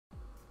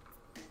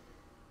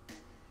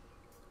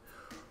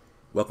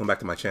Welcome back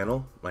to my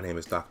channel. My name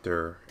is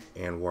Dr.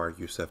 Anwar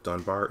Youssef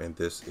Dunbar, and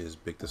this is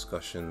Big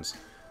Discussions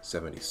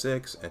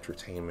 76,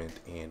 Entertainment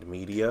and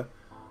Media.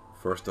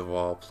 First of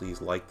all,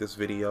 please like this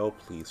video,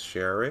 please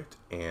share it,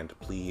 and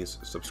please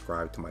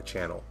subscribe to my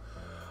channel.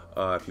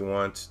 If you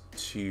want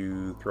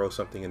to throw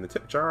something in the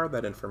tip jar,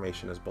 that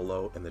information is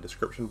below in the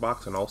description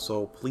box. And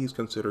also, please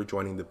consider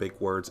joining the Big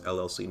Words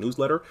LLC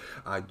Newsletter.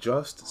 I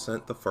just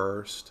sent the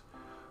first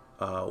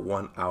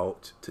one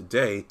out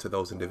today to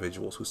those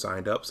individuals who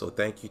signed up, so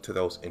thank you to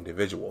those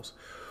individuals.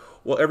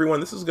 Well, everyone,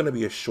 this is going to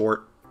be a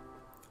short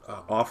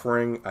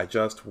offering. I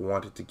just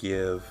wanted to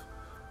give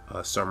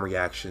some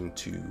reaction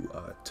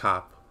to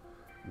Top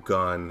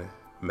Gun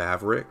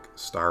Maverick,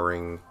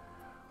 starring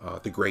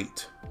the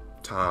great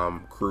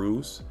Tom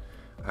Cruise.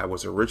 I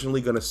was originally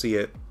going to see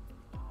it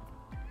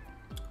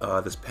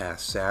this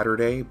past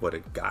Saturday, but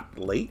it got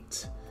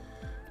late,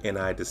 and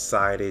I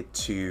decided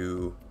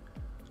to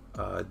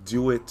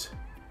do it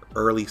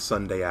early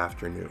Sunday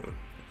afternoon.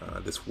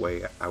 This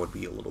way I would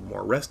be a little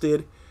more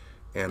rested,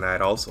 and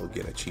I'd also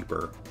get a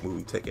cheaper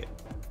movie ticket,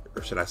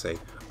 or should I say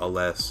a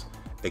less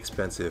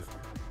expensive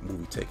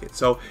movie ticket.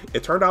 So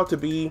it turned out to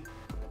be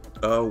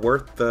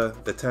worth the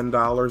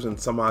 $10 and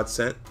some odd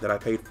cent that I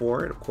paid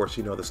for it. Of course,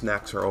 you know, the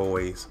snacks are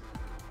always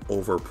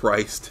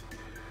overpriced,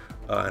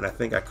 and I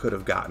think I could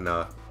have gotten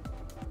a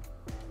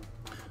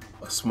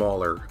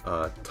smaller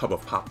tub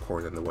of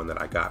popcorn than the one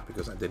that I got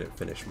because I didn't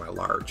finish my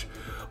large.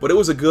 But it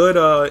was a good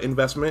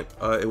investment.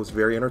 It was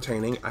very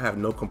entertaining. I have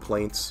no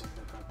complaints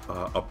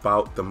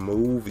about the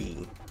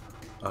movie,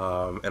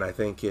 and I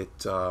think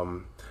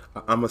I'm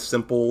a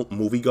simple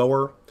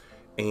moviegoer,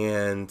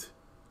 and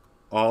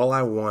all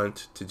I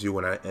want to do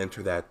when I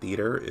enter that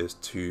theater is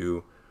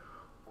to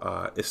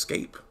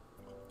escape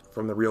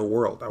from the real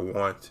world. I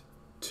want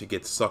to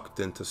get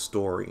sucked into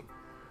story.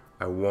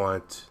 I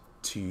want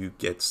to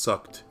get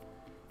sucked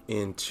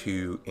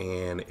into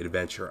an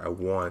adventure. I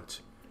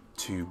want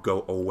to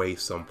go away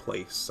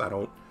someplace. I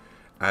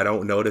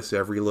don't notice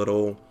every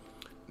little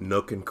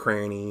nook and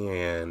cranny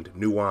and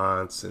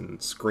nuance and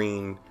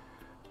screen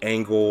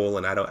angle,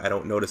 and I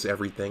don't notice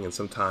everything. And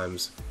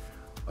sometimes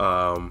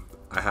I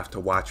have to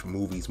watch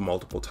movies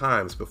multiple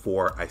times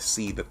before I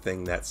see the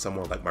thing that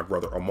someone like my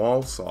brother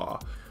Amal saw.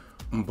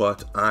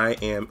 But I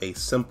am a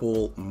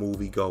simple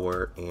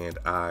moviegoer, and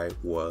I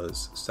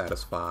was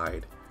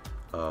satisfied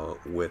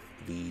with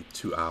the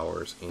 2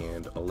 hours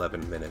and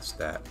 11 minutes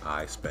that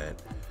I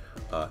spent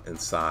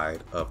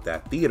inside of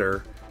that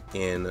theater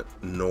in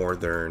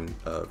Northern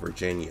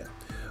Virginia.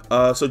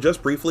 So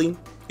just briefly,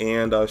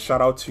 and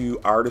shout out to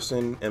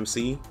Artisan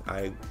MC.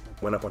 I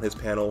went up on his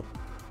panel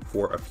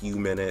for a few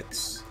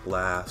minutes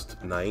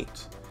last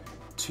night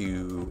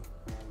to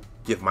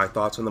give my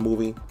thoughts on the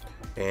movie,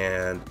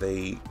 and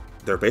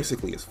they're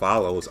basically as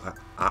follows.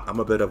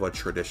 I'm a bit of a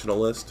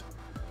traditionalist,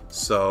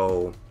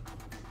 so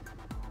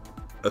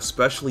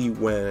especially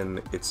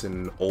when it's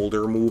an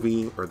older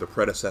movie or the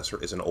predecessor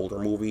is an older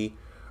movie,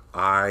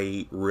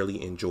 I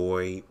really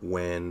enjoy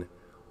when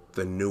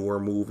the newer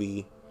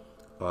movie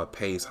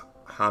pays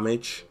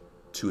homage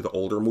to the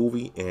older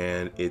movie,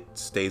 and it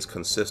stays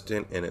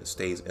consistent and it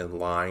stays in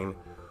line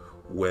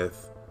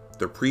with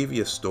the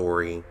previous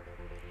story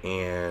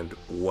and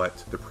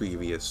what the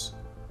previous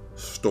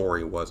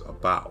story was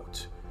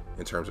about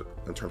in terms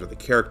of the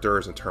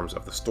characters, in terms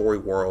of the story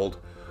world.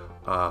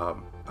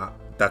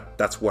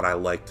 That's what I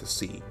like to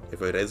see.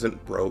 If it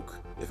ain't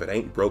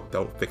broke,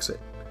 don't fix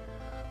it.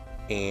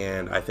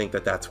 And I think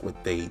that that's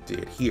what they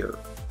did here.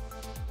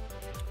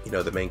 You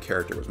know, the main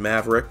character was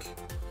Maverick.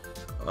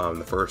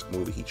 The first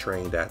movie he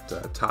trained at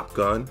Top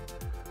Gun.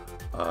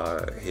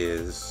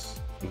 His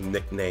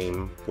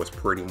nickname was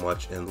pretty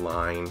much in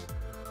line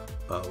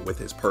with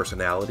his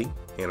personality.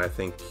 And I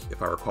think,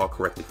 if I recall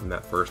correctly from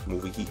that first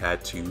movie, he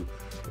had to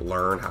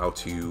learn how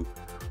to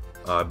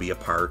be a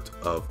part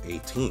of a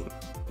team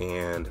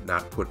and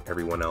not put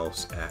everyone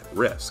else at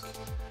risk.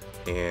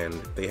 And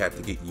they had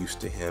to get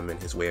used to him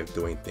and his way of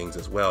doing things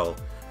as well.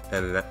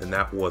 And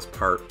that was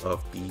part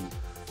of the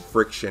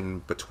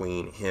friction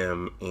between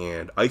him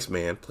and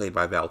Iceman, played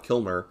by Val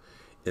Kilmer,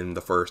 in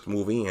the first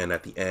movie. And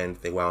at the end,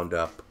 they wound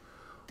up,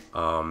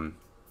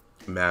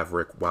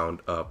 Maverick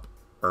wound up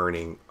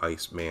earning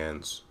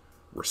Iceman's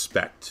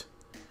respect.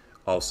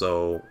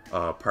 Also,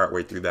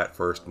 partway through that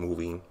first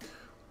movie,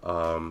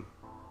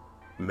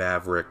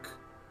 Maverick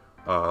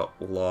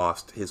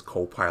lost his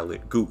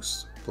co-pilot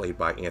Goose, played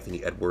by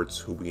Anthony Edwards,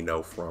 who we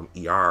know from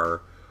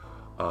ER,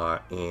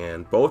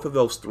 and both of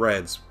those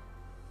threads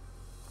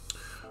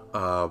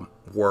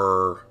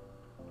were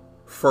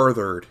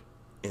furthered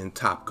in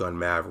Top Gun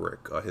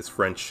Maverick. His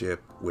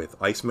friendship with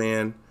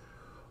Iceman,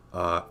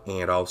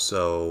 and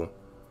also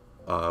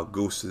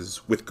Goose's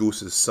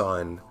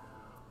son,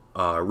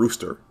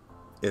 Rooster,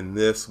 in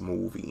this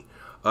movie.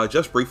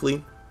 Just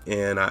briefly,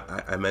 and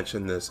I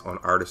mentioned this on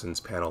Artisan's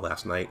panel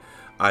last night,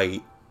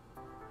 I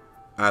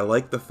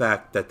like the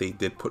fact that they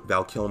did put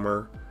Val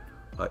Kilmer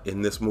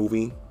in this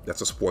movie.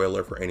 That's a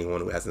spoiler for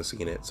anyone who hasn't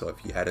seen it, so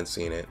if you hadn't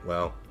seen it,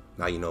 well,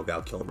 now you know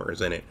Val Kilmer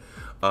is in it.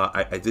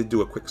 I did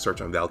do a quick search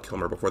on Val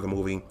Kilmer before the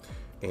movie,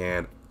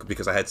 and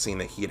because I had seen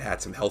that he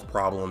had some health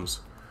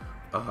problems.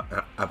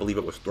 I believe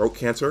it was throat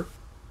cancer.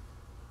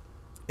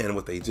 And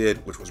what they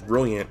did, which was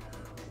brilliant,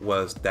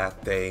 was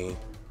that they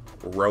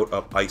wrote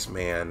up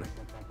Iceman,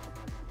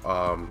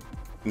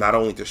 not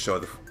only to show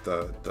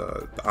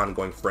the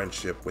ongoing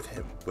friendship with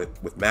him,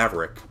 with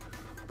Maverick,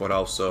 but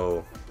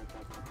also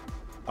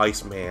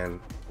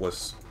Iceman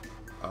was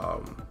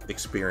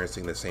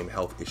experiencing the same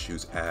health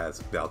issues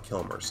as Val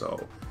Kilmer. So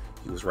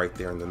he was right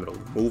there in the middle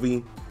of the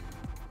movie.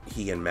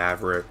 He and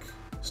Maverick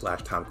 /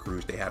 Tom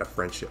Cruise, they had a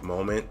friendship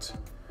moment,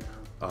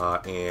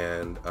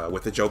 and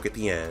with a joke at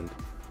the end.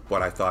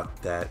 But I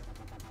thought that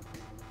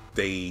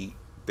they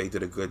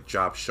did a good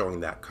job showing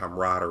that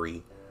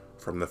camaraderie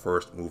from the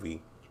first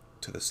movie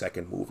to the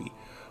second movie.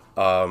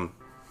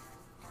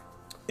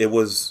 It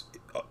was,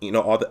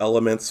 all the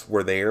elements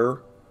were there: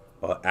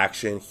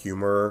 action,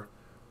 humor,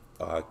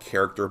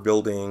 character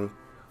building,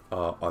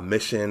 a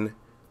mission.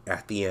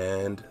 At the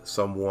end,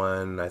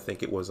 someone, I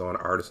think it was on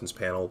Artisan's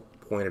panel,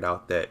 pointed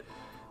out that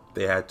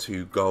they had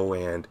to go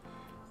and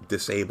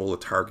disable a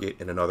target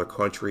in another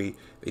country.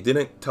 They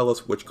didn't tell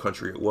us which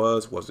country it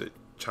was. Was it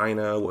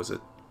China? Was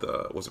it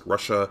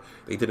Russia?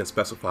 They didn't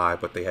specify,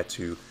 but they had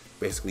to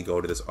basically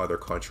go to this other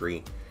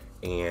country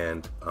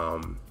and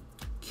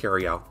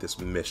carry out this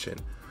mission.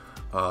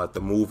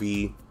 The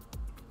movie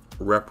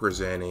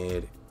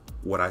represented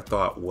what I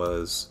thought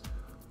was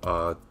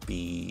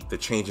the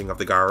changing of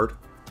the guard,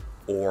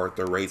 or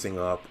the raising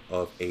up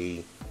of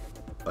a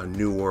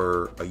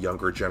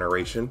younger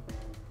generation.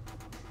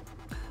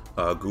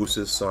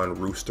 Goose's son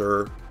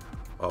Rooster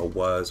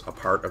was a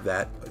part of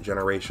that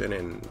generation,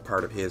 and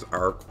part of his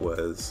arc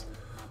was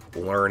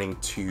learning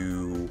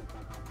to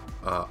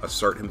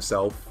assert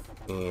himself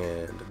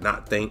and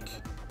not think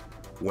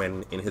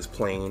when in his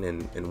plane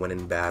and when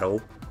in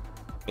battle.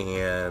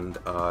 And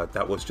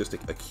that was just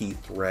a key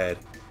thread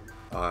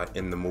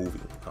in the movie.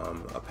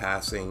 A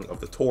passing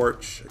of the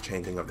torch, a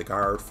changing of the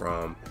guard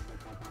from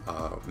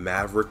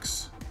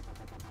Maverick's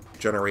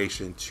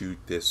generation to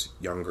this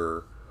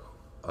younger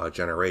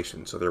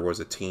generation. So there was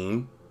a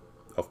team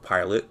of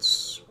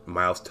pilots.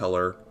 Miles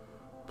Teller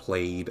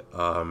played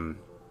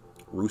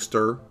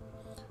Rooster.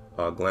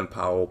 Glenn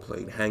Powell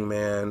played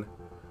Hangman.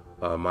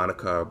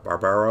 Monica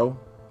Barbaro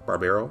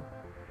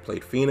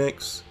played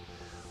Phoenix.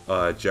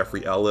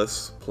 Jeffrey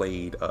Ellis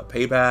played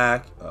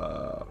Payback.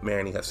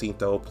 Manny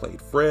Jacinto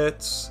played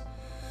Fritz.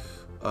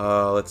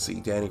 Let's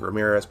see, Danny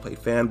Ramirez played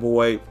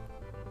Fanboy.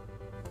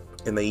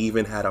 And they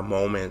even had a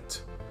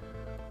moment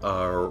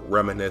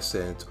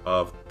reminiscent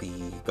of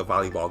the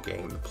volleyball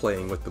game, the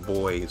playing with the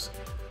boys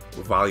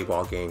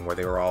volleyball game, where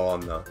they were all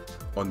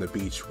on the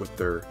beach with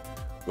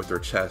their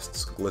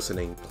chests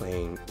glistening,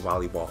 playing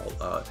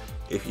volleyball.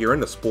 If you're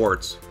into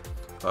sports,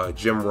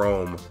 Jim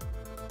Rome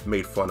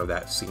made fun of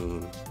that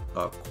scene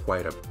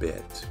quite a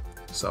bit.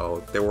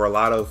 So there were a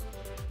lot of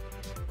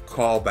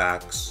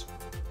callbacks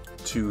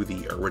to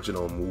the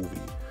original movie.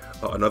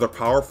 Another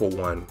powerful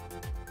one,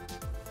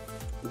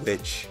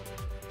 which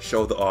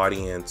showed the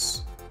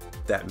audience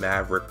that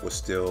Maverick was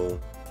still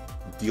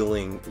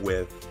dealing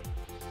with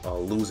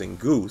losing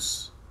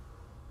Goose,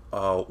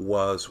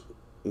 was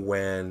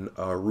when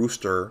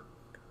Rooster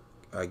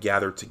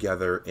gathered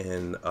together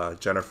in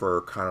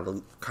Jennifer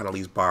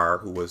Connelly's bar,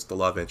 who was the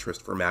love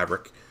interest for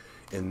Maverick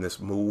in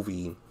this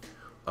movie.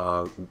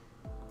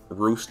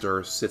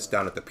 Rooster sits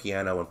down at the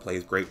piano and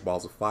plays Great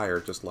Balls of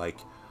Fire, just like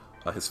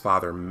his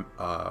father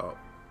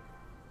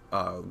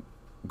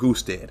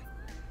Goose did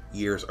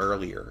years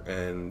earlier.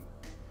 And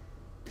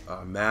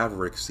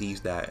Maverick sees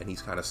that, and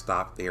he's kind of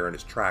stopped there in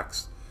his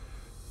tracks,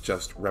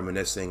 just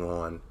reminiscing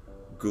on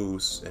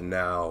Goose and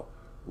now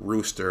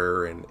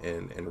Rooster,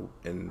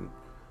 and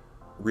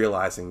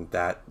realizing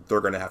that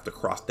they're going to have to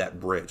cross that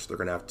bridge. They're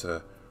going to have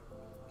to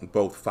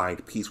both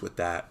find peace with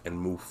that and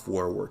move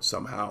forward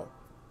somehow.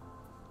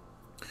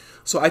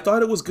 So I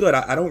thought it was good.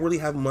 I don't really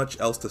have much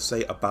else to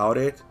say about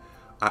it.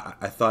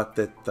 I thought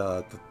that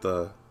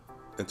the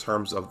in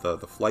terms of the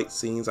flight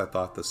scenes, I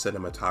thought the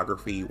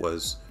cinematography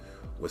was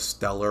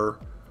stellar.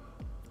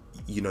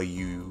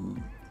 You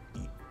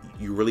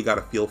really got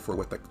a feel for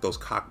what those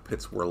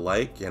cockpits were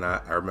like. And I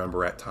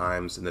remember at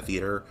times in the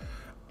theater,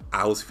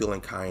 I was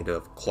feeling kind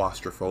of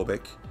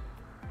claustrophobic,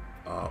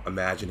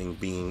 imagining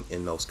being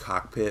in those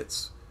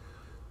cockpits.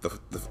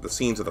 The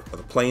scenes of the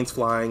planes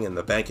flying and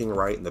the banking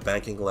right and the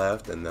banking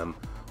left and them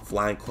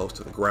flying close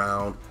to the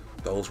ground,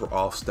 those were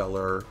all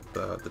stellar.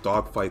 The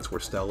dogfights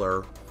were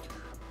stellar.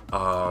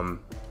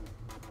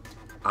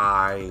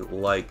 I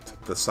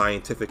liked the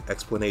scientific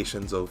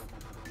explanations of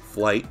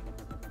flight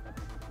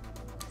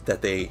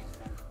that they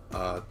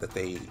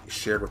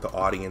shared with the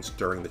audience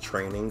during the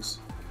trainings.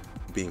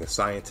 Being a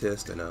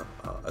scientist and a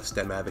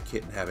STEM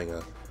advocate and having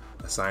a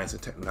science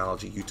and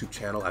technology YouTube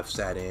channel, I've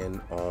sat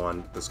in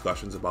on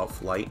discussions about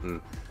flight,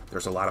 and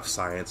there's a lot of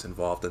science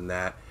involved in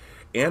that.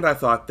 And I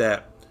thought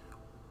that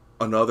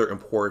another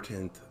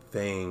important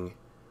thing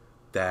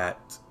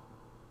that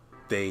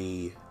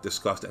they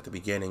discussed at the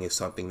beginning is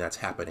something that's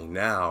happening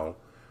now,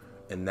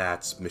 and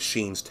that's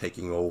machines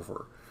taking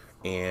over.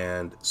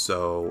 And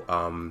so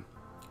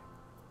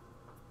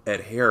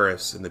Ed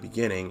Harris, in the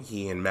beginning,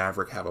 he and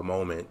Maverick have a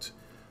moment.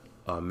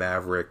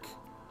 Maverick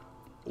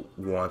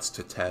wants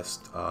to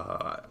test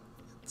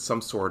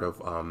some sort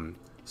of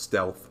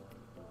stealth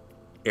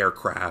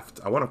aircraft.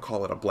 I want to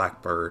call it a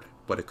Blackbird,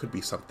 but it could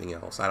be something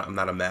else. I'm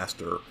not a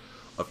master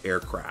of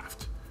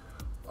aircraft.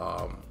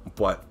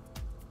 But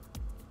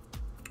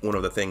one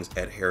of the things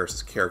Ed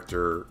Harris's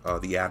character,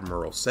 the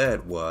Admiral,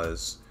 said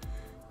was,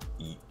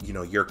 you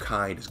know, your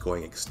kind is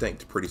going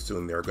extinct. Pretty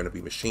soon there are going to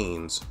be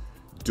machines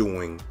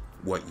doing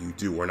what you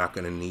do. We're not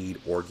going to need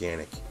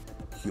organic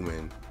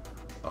human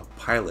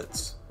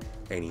pilots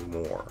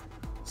anymore.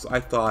 So I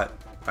thought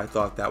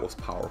that was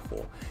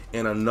powerful.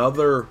 And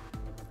another,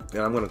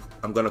 and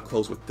I'm gonna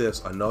close with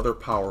this. Another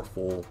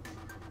powerful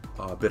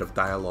bit of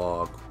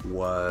dialogue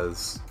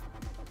was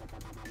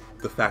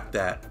the fact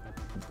that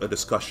a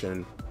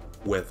discussion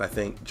with, I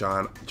think,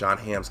 John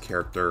Hamm's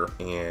character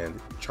and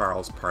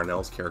Charles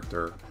Parnell's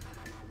character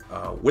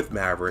with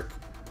Maverick,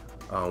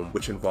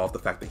 which involved the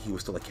fact that he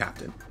was still a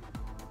captain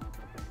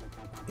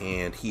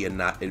and he had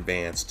not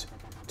advanced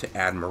to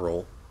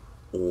admiral,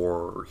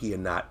 or he had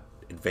not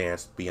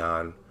advanced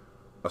beyond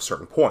a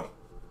certain point.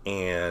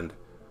 And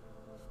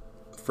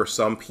for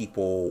some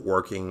people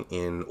working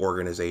in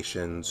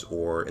organizations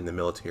or in the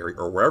military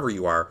or wherever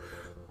you are,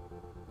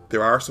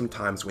 there are some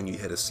times when you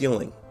hit a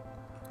ceiling,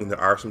 and there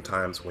are some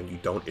times when you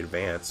don't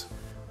advance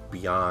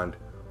beyond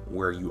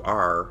where you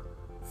are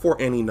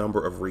for any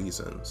number of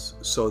reasons.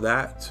 So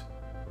that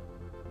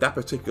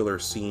particular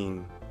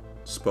scene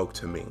spoke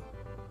to me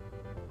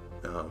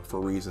for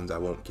reasons I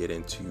won't get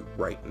into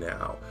right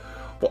now.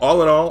 But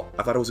all in all,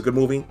 I thought it was a good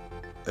movie.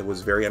 It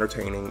was very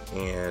entertaining,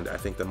 and I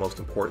think the most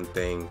important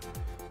thing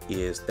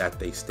is that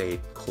they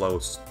stayed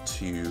close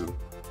to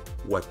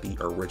what the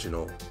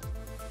original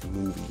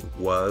movie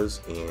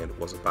was and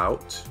was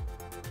about.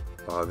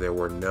 There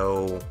were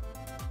no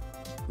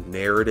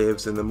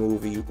narratives in the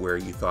movie where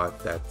you thought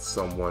that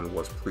someone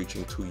was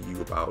preaching to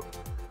you about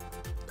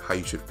how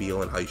you should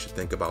feel and how you should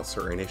think about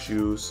certain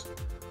issues.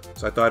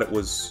 So I thought it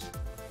was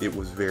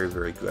very,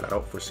 very good. I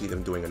don't foresee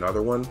them doing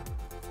another one,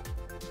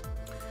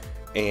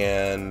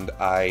 and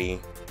I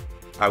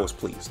was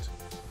pleased.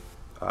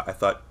 I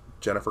thought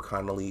Jennifer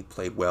Connelly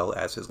played well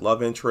as his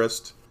love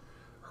interest.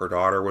 Her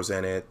daughter was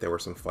in it. There were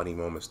some funny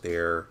moments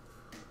there,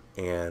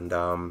 and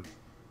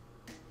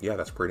yeah,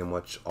 that's pretty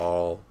much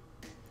all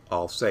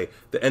I'll say.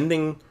 The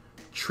ending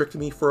tricked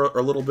me for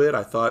a little bit.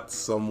 I thought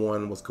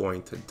someone was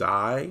going to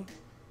die,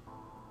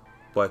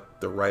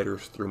 but the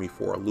writers threw me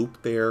for a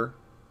loop there,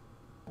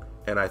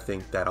 and I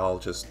think that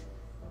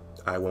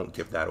I won't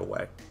give that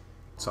away.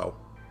 So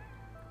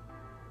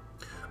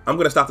I'm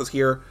gonna stop this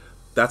here.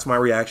 That's my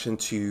reaction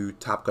to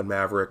Top Gun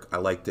Maverick. I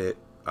liked it.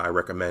 I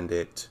recommend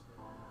it.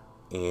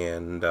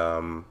 And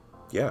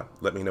yeah,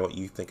 let me know what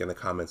you think in the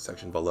comments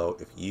section below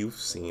if you've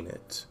seen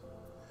it.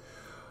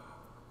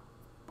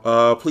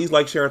 Please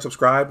like, share, and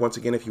subscribe. Once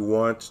again, if you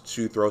want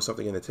to throw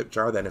something in the tip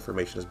jar, that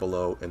information is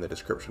below in the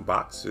description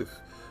box.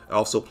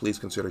 Also, please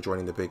consider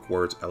joining the Big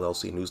Words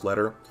LLC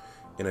Newsletter.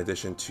 In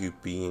addition to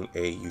being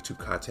a YouTube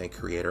content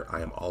creator,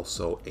 I am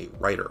also a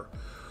writer.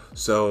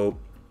 So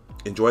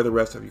enjoy the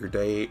rest of your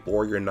day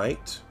or your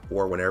night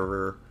or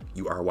whenever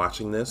you are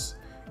watching this.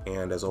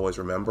 And as always,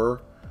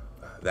 remember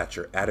that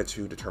your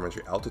attitude determines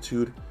your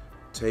altitude.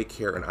 Take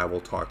care, and I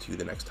will talk to you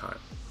the next time.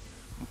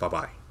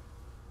 Bye-bye.